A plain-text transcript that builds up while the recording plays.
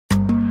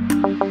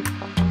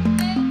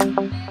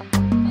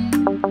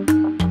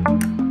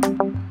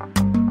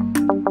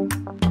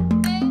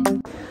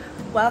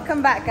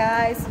Welcome back,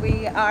 guys.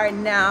 We are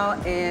now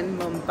in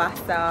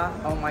Mombasa.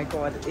 Oh my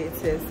god, it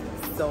is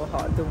so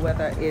hot. The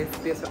weather is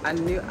beautiful. I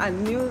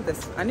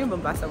knew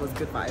Mombasa was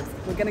good vibes.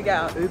 We're gonna get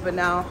our Uber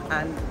now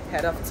and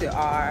head off to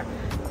our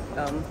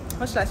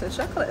what should I say?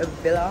 Should I call it a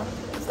villa?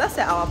 So let's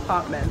say our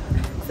apartment.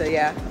 So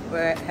yeah,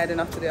 we're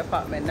heading off to the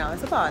apartment now.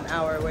 It's about an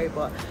hour away,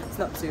 but it's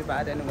not too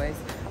bad anyways.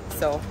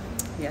 So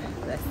yeah,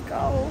 let's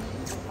go.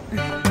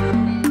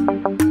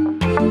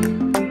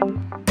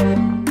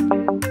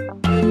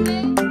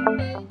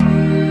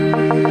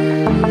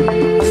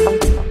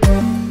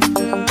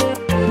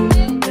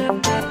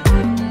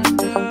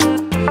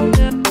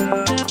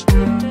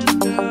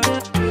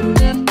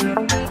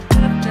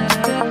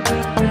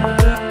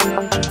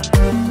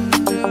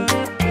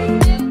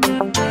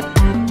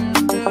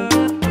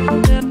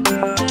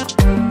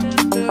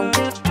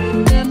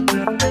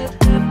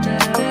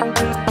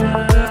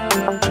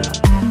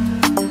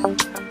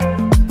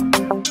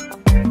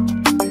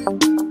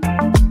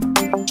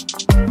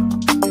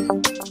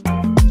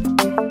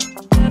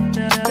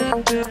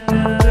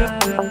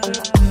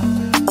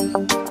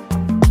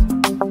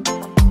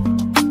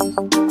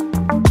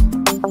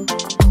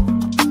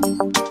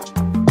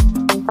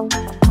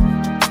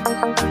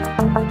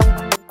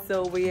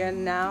 So we are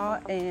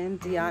now in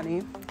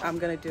Diani. I'm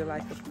gonna do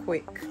like a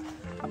quick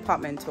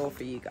apartment tour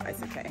for you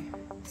guys, okay?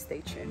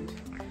 Stay tuned.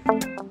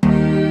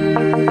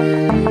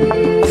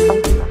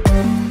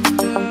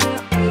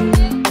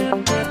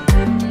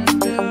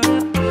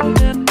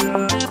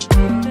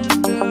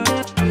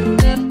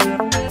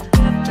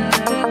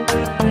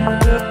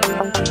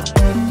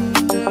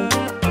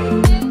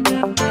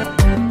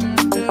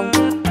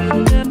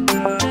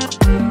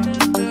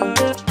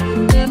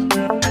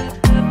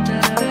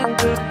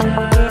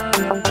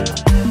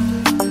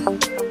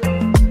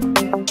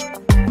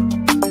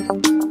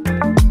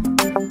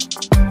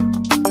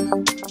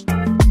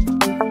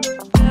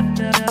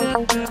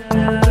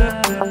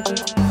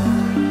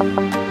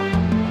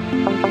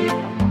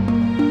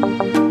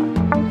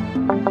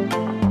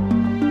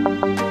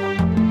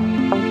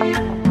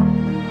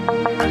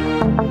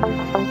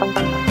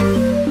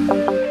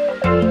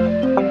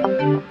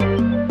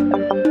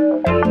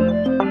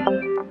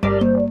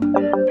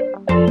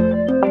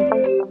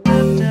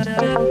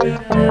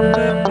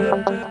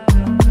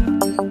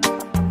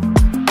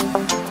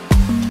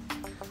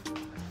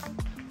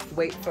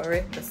 Wait for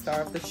it, the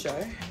star of the show.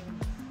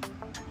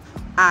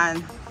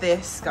 And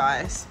this,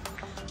 guys,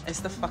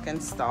 is the fucking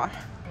star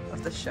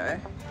of the show.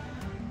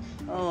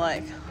 Oh,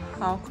 like,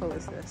 how cool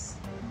is this?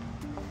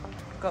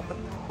 Got the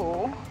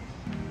pool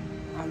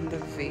and the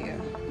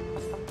view.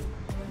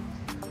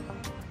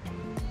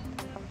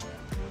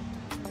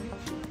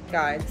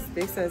 Guys,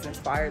 this has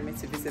inspired me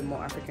to visit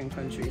more African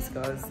countries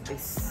because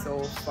it's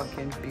so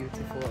fucking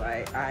beautiful.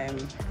 Like, I am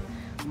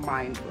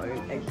mind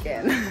blown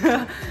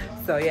again.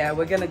 So yeah,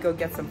 we're gonna go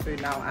get some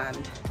food now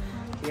and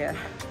yeah,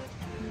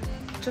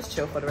 just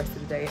chill for the rest of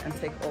the day and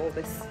take all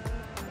this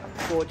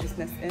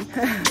gorgeousness in.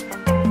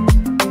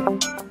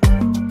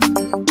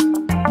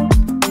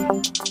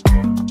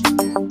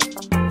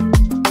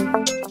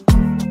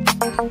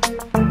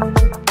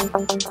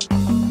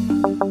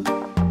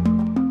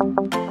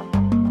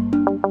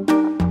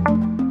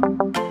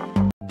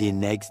 The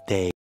next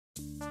day.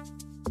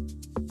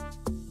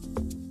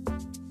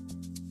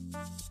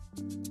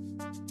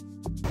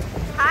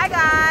 Hi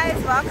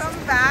guys,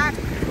 welcome back.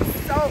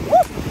 So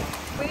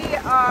we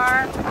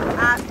are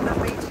at the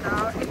beach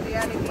now in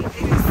Diani Beach.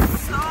 It is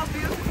so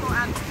beautiful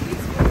and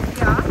peaceful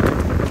here.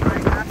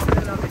 Like,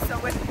 absolutely love it. So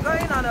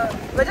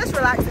we're just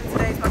relaxing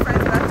today. It's my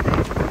friend's birthday.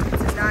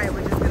 Tonight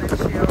we're just gonna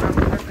chill and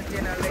we're going for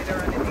dinner later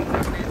on in the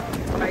evening.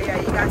 But yeah,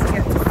 you guys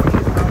get to see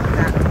all of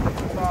that.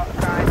 But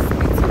guys,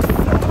 it is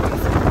so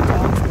beautiful.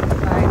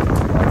 Like,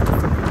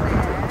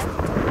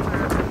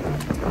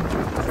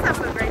 just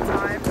having a great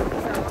time.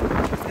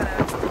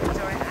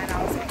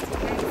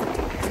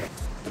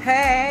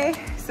 Hey,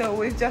 so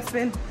we've just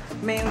been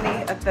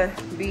mainly at the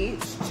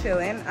beach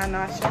chilling and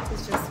our chef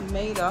has just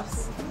made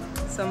us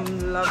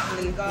some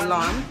lovely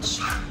lunch.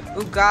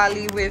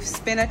 Ugali with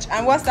spinach.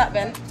 And what's that,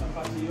 Ben?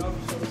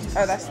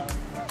 Oh, that's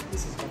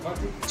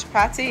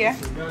chapati, yeah?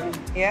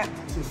 Yeah.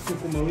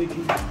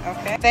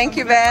 Okay. Thank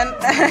you, Ben.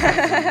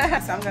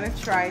 So I'm gonna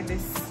try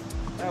this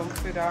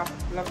food our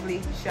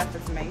lovely chef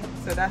has made.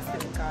 So that's the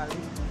ugali.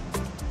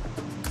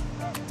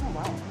 Oh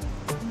wow.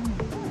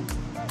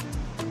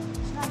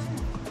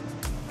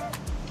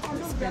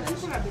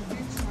 People at the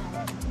beach now.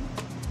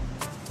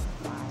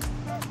 Wow.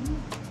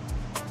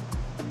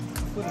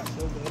 Food is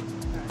so good.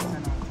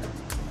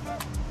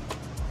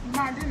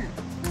 Mad, isn't it?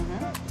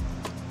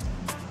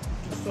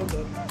 It's so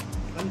good.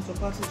 And it's a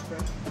party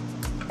spread.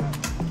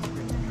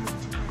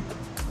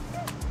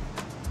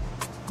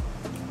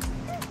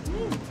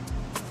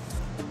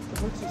 The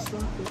works is so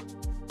good.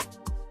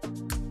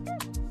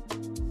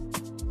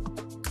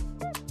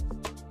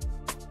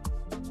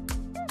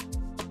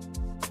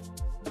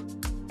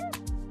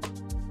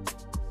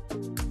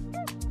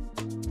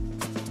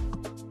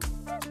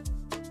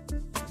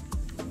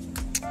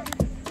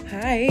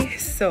 Hi.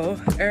 So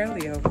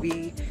earlier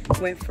we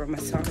went for a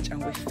massage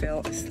and we fell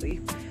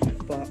asleep,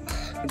 but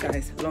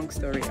guys, long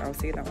story, I'll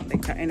say that one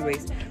later.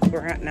 Anyways,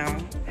 we're at now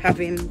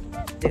having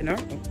dinner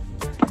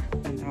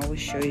and I will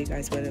show you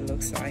guys what it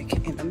looks like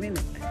in a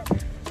minute.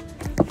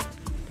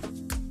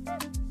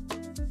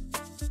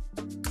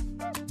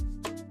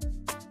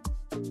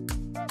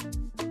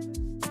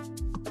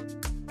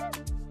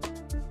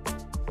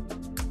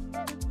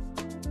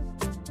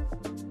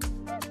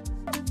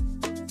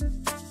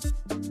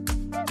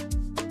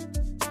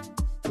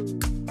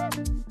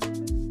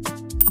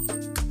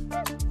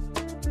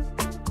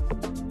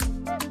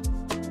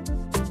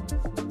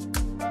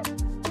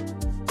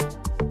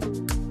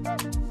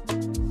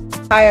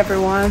 Hi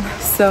everyone,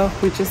 so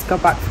we just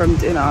got back from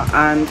dinner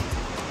and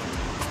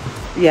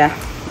yeah,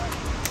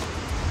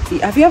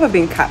 have you ever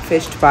been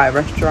catfished by a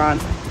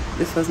restaurant?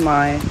 This was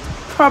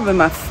probably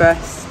my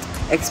first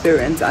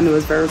experience and it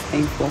was very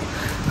painful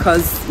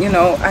because, you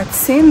know, I'd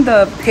seen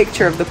the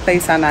picture of the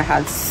place and I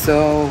had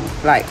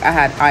I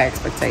had high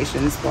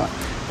expectations, but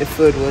the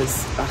food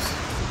was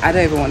I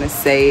don't even want to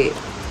say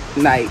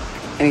like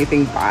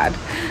anything bad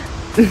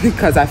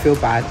because I feel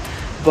bad.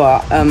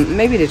 But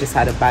maybe they just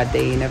had a bad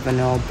day, you never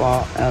know.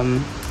 But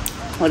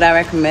would I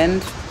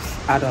recommend?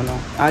 I don't know.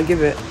 I'll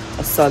give it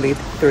a solid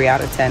 3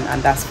 out of 10,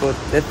 and that's for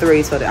the 3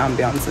 is for the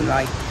ambience and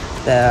like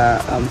the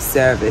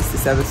service. The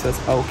service was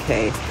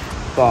okay,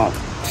 but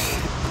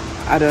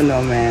I don't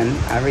know, man.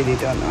 I really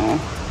don't know.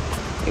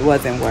 It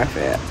wasn't worth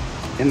it,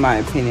 in my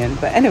opinion.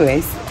 But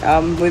anyways,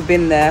 we've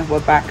been there.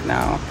 We're back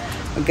now.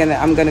 I'm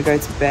gonna go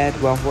to bed.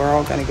 Well, we're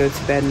all gonna go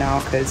to bed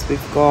now because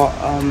we've got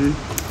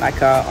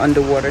like a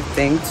underwater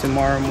thing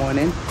tomorrow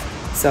morning,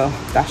 so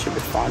that should be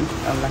fun,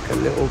 on like a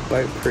little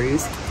boat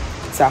cruise.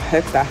 So I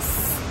hope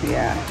that's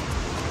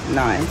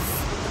nice.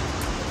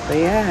 But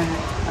yeah,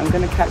 I'm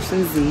gonna catch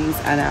some Z's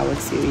and I will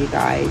see you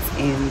guys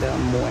in the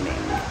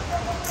morning.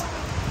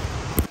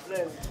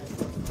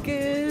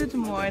 Good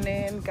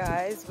morning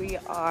guys, we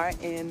are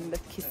in the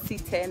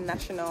Kisite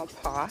National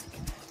Park.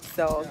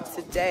 So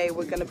today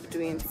we're gonna be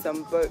doing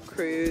some boat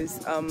cruise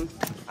and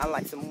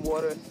like some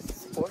water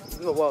sports,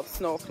 well,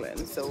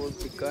 snorkeling. So we'll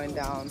be going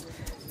down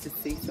to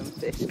see some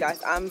fish.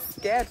 Guys, I'm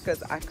scared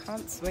because I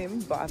can't swim,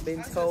 but I've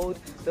been told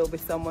there'll be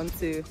someone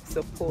to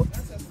support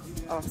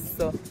us.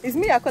 So it's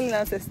me, I call an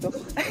ancestor.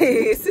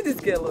 Hey, see this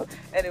girl.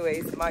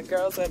 Anyways, my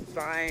girls are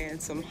buying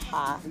some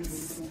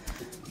hats.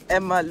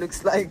 Emma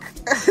looks like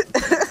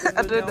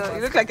I don't know,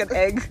 you look like an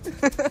egg.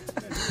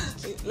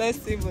 Let's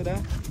see,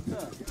 Buddha.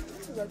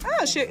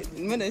 Oh shit,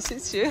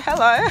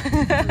 hello.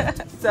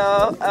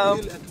 So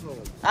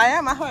I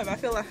am at home. I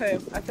feel at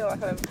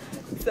home.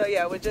 So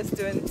yeah, we're just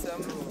doing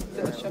some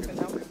little shopping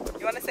now.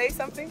 You want to say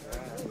something?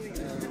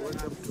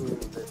 Welcome to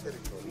the territory.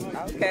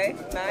 Okay,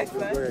 nice.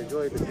 We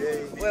enjoy the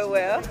day.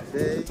 Well.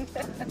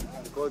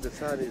 Because the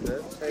sun is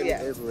shining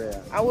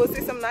everywhere. I will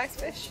see some nice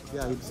fish.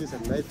 Yeah, you'll see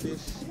some nice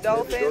fish.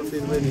 Dolphins.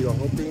 Dolphin when you're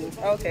hopping.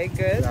 Okay,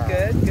 good.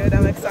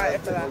 I'm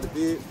excited for that.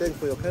 Thanks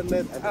for your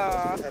kindness and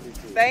hospitality.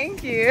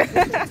 Thank you.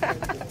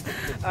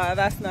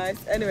 That's nice.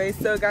 Anyway,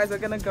 so guys, we're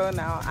gonna go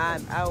now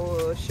and I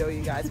will show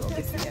you guys what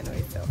we see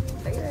anyway. So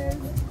later.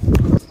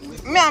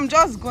 Me, I'm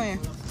just going.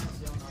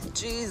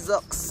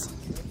 Jesus.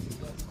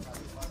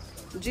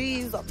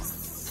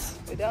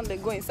 We don't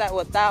go inside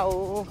water.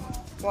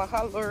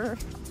 Wahala.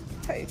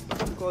 Hey,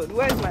 God,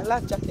 where's my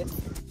life jacket?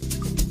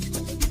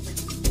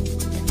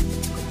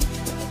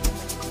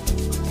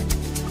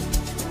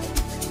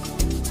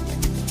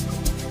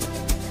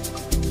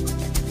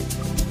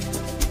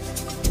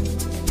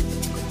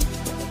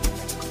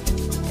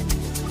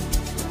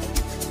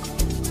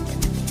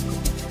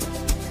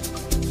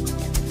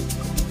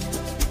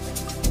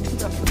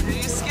 Are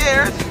you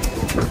scared?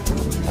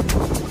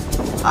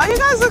 Oh, you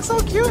guys look so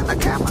cute in the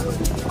camera.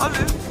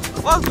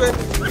 What's good?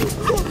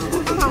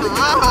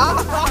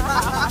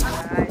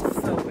 Guys,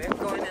 so we're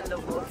going in the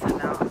water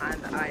now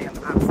and I am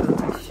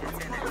absolutely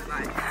shitting it.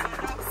 Like,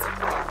 I'm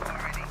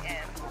already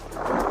in.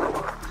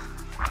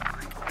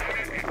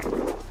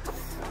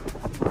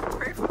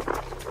 Pray for me.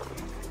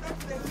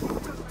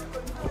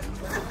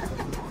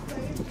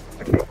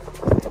 Okay.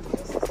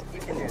 You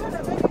can do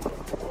this.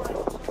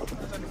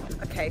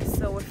 Okay,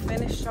 so we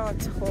finished our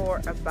tour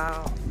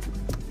about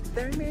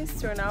 30 minutes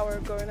to an hour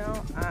ago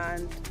now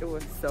and it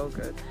was so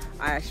good.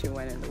 I actually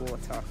went in the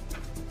water.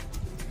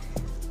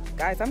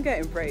 Guys, I'm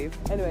getting brave.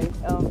 Anyway,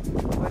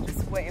 we're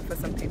just waiting for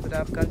some people that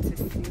have gone to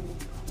see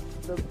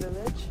the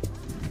village.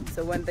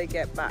 So when they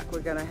get back, we're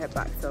gonna head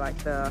back to like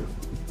the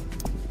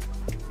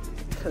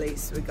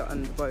place we got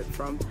on the boat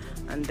from,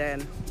 and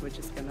then we're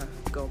just gonna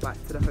go back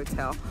to the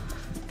hotel.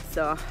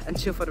 So and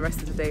chill for the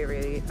rest of the day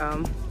really.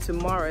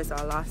 Tomorrow is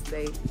our last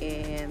day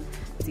in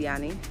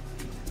Diani.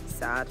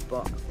 Sad,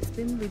 but it's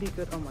been really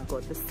good. Oh my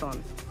god, the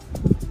sun.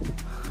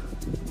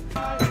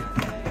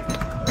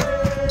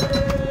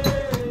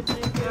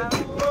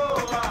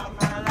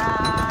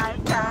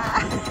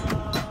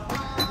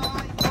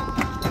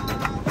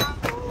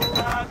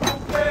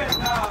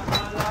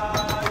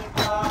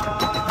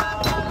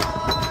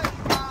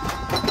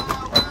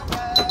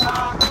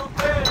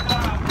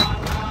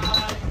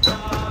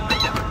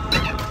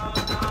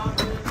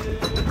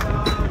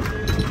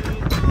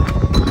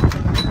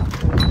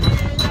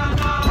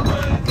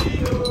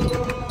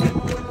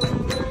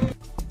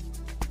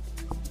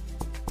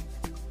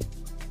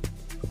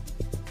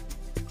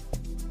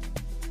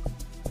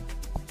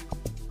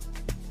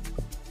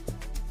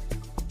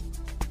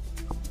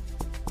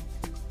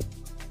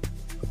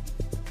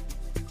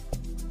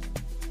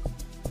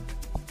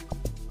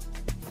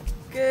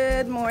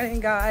 Good morning,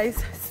 guys.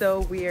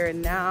 So we are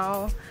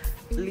now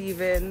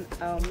leaving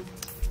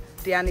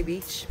Diani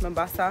Beach,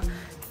 Mombasa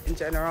in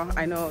general.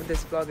 I know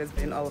this vlog has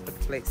been all over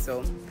the place,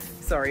 so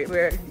sorry.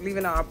 We're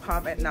leaving our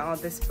apartment now.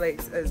 This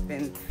place has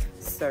been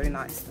so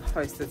nice. The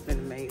host has been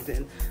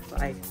amazing.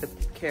 Like the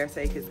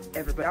caretakers,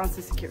 everybody, down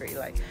to security,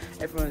 like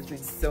everyone has been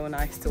so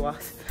nice to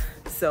us.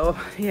 So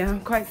yeah,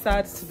 I'm quite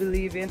sad to be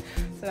leaving.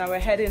 So now we're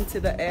heading to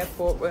the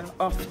airport. We're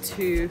off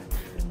to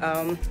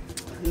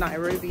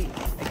Nairobi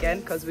again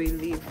because we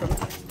leave from,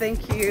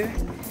 thank you.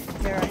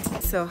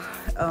 So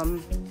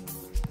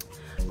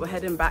we're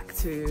heading back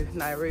to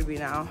Nairobi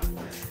now.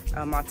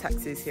 Our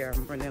taxi's here.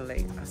 I'm running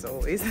late as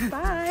always.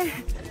 Bye.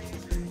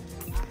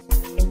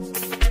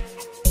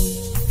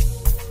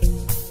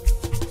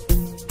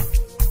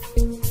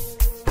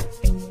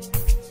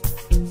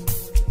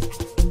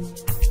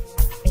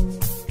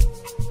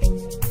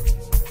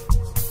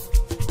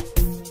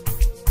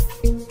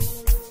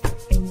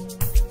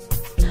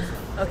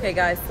 Okay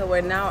guys, so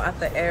we're now at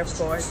the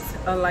airport.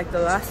 Unlike the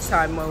last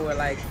time when we were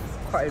like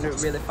quite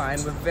really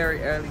fine, we're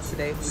very early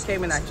today. We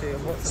came in actually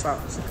what's about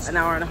an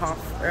hour and a half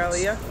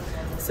earlier,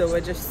 so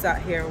we're just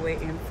sat here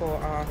waiting for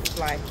our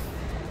flight.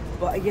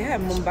 But yeah,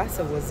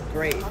 Mombasa was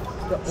great.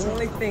 The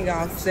only thing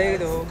I'll say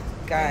though,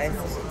 guys,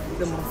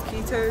 the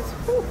mosquitoes,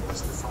 whew,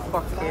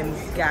 fucking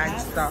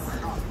gangster.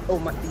 Oh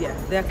my, yeah,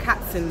 there are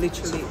cats in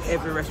literally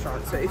every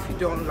restaurant, so if you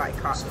don't like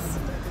cats,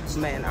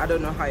 man, I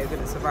don't know how you're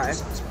gonna survive.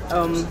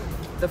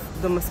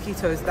 The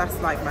mosquitoes, that's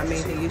like my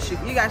main thing.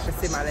 You guys should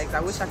see my legs. I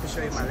wish I could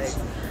show you my legs,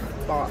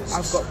 but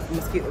I've got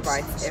mosquito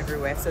bites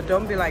everywhere. So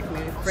don't be like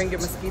me. Bring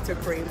your mosquito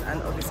cream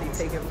and obviously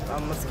take your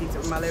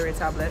mosquito malaria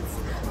tablets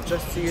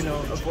just to, you know,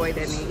 avoid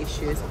any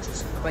issues.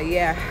 But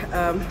yeah,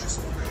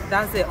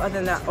 that's it. Other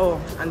than that, oh,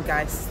 and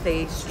guys,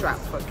 stay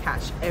strapped for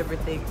cash.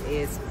 Everything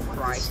is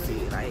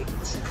pricey. Like,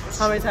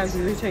 how many times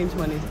did we change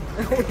money?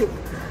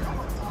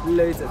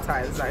 Loads of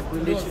times. Like, we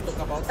literally talk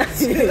about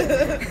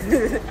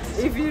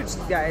if you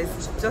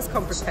guys just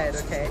come prepared,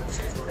 okay?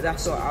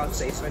 That's what I'll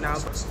say for now.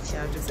 But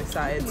yeah, I'm just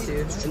excited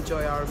to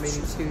enjoy our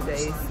remaining 2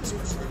 days.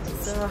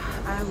 So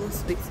I will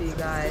speak to you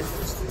guys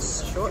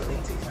shortly.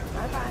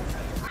 Bye bye.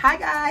 Hi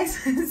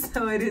guys.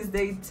 So it is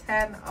day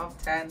 10 of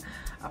 10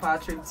 of our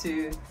trip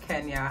to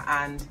Kenya,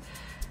 and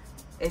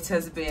it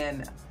has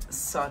been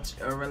such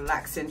a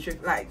relaxing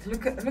trip. Like,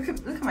 look at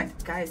my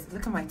guys,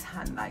 look at my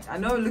tan. Like, I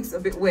know it looks a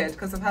bit weird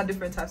because I've had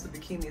different types of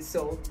bikinis,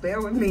 so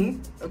bear with me,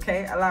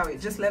 okay? Allow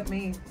it, just let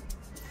me.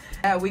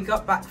 We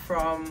got back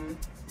from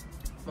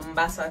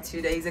Mombasa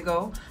 2 days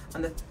ago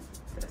on the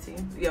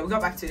 13th. Yeah, we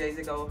got back 2 days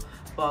ago,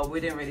 but we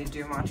didn't really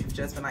do much. We've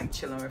just been like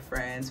chilling with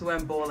friends. We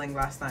went bowling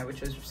last night,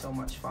 which was so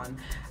much fun.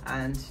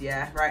 And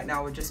yeah, right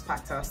now we just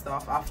packed our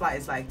stuff. Our flight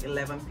is like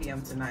 11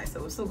 p.m. tonight,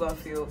 so we've still got a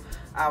few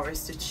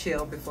hours to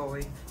chill before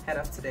we head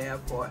off to the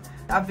airport.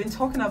 I've been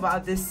talking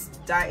about this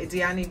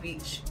Diani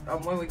Beach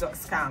when we got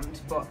scammed,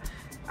 but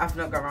I've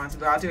not got around to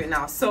it. I'll do it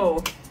now.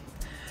 So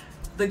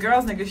the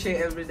girls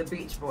negotiated with the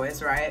beach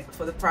boys, right,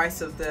 for the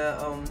price of the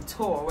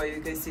tour where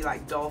you can see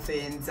like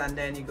dolphins and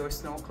then you go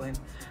snorkeling,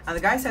 and the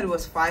guy said it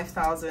was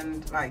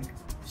 5,000 like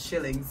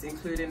shillings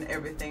including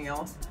everything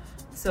else.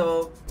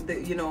 So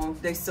you know,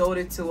 they sold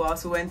it to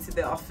us. We went to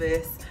the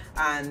office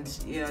and,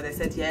 you know, they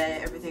said, yeah,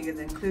 everything is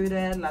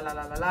included, la la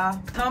la la la.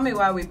 Tell me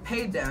why we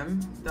paid them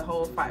the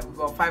whole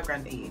 $5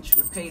 grand each.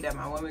 We paid them,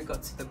 and when we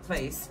got to the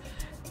place,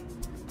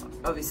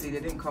 obviously they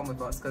didn't come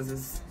with us because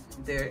it's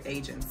their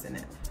agents in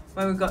it.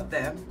 When we got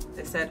there,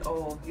 they said,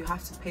 oh, you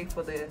have to pay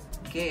for the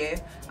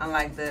gear and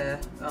like the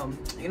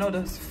you know,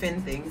 those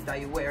fin things that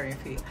you wear on your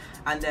feet.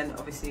 And then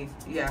obviously,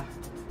 yeah,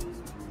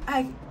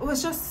 it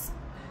was just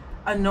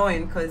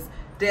annoying because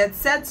they had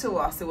said to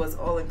us it was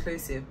all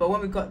inclusive, but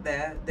when we got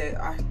there, they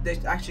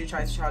actually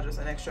tried to charge us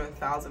an extra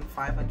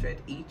 1,500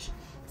 each.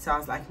 So I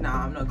was like,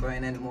 nah, I'm not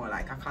going anymore.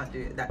 Like, I can't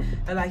do it.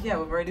 They're like, yeah,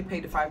 we've already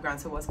paid the $5 grand,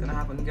 so what's gonna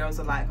happen? The girls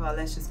are like, well,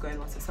 let's just go and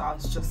watch it. So I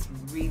was just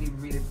really,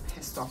 really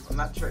pissed off on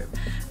that trip.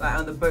 Like,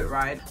 on the boat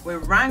ride, we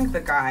rang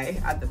the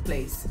guy at the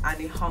place and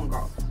he hung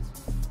up.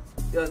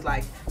 It was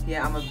like,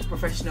 yeah, I'm a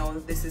professional,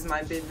 this is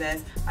my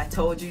business, I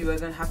told you you were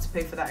gonna have to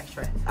pay for that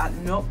extra. At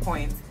no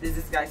point did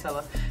this guy tell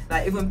us,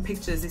 like, even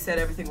pictures, he said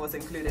everything was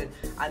included.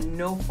 At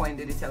no point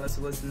did he tell us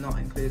it was not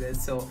included.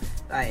 So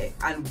like,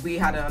 and we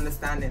had an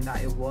understanding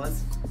that it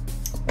was.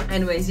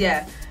 Anyways,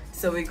 yeah,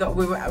 so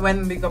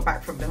when we got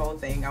back from the whole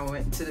thing and we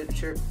went to the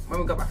trip, when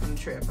we got back from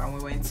the trip and we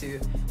went to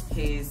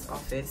his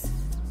office,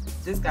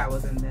 this guy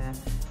wasn't there.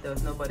 There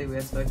was nobody we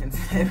had spoken to.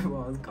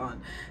 Everyone was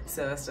gone.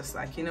 So it's just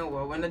like, you know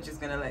what, we're not just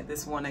gonna let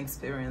this one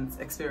experience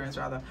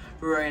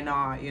ruin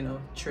our, you know,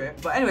 trip.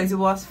 But anyways, it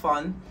was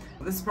fun.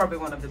 This is probably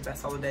one of the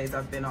best holidays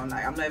I've been on.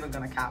 Like, I'm not even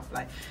gonna cap.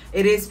 Like,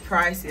 it is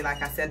pricey,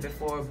 like I said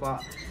before,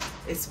 but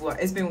it's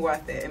been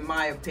worth it. In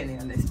my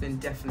opinion, it's been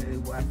definitely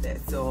worth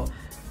it. So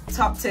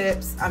top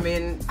tips, I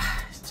mean,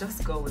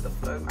 just go with the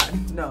flow,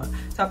 man. No,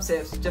 top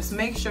tips, just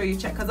make sure you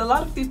check, because a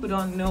lot of people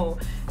don't know.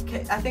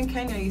 I think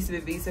Kenya used to be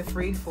visa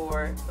free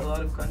for a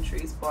lot of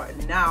countries, but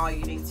now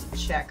you need to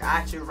check. I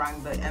actually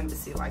rang the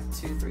embassy like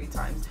 2-3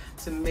 times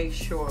to make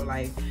sure,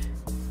 like,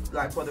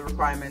 like what the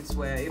requirements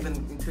were, even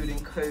including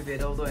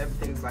COVID. Although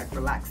everything's like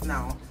relaxed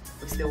now,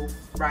 we still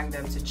rang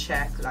them to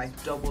check, like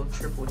double,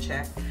 triple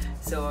check.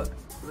 So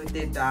we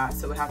did that.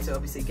 So we had to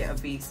obviously get a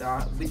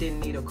visa. We didn't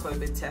need a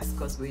COVID test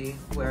because we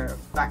were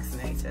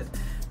vaccinated.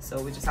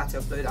 So we just had to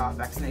upload our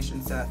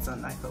vaccination certs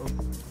on like a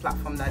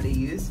platform that they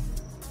use.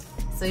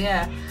 So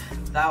yeah,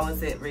 that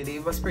was it really.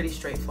 It was pretty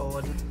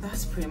straightforward.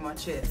 That's pretty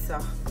much it. So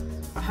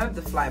I hope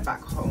the flight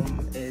back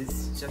home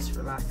is just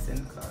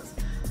relaxing, because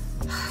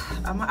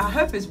I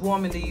hope it's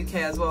warm in the UK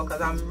as well,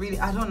 because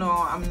I don't know,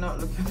 I'm not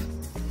looking.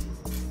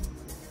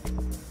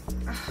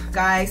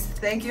 Guys,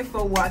 thank you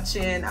for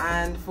watching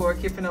and for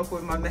keeping up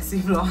with my messy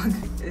vlog.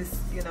 It's,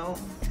 you know,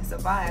 it's a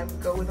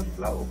vibe, go with the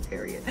flow,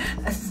 period.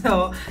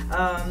 So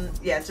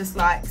yeah, just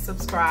like,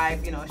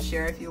 subscribe, you know,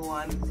 share if you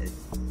want.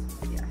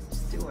 Yeah,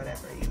 just do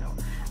whatever, you know,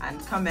 and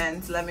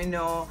comment, let me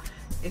know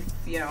if,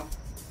 you know,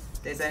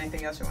 there's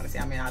anything else you want to see.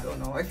 I mean, I don't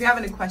know. If you have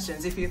any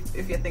questions, if you're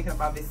thinking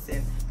about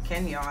visiting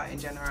Kenya in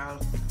general,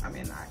 I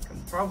mean, I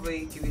can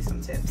probably give you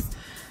some tips.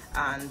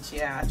 And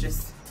yeah,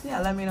 just,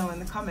 yeah, let me know in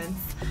the comments.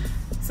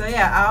 So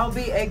yeah, I'll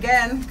be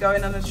again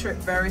going on a trip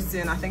very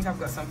soon. I think I've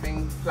got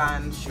something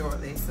planned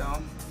shortly, so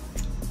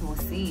we'll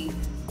see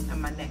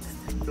in my next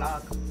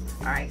vlog.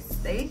 All right,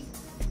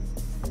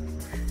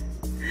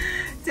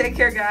 take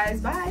care, guys.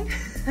 Bye.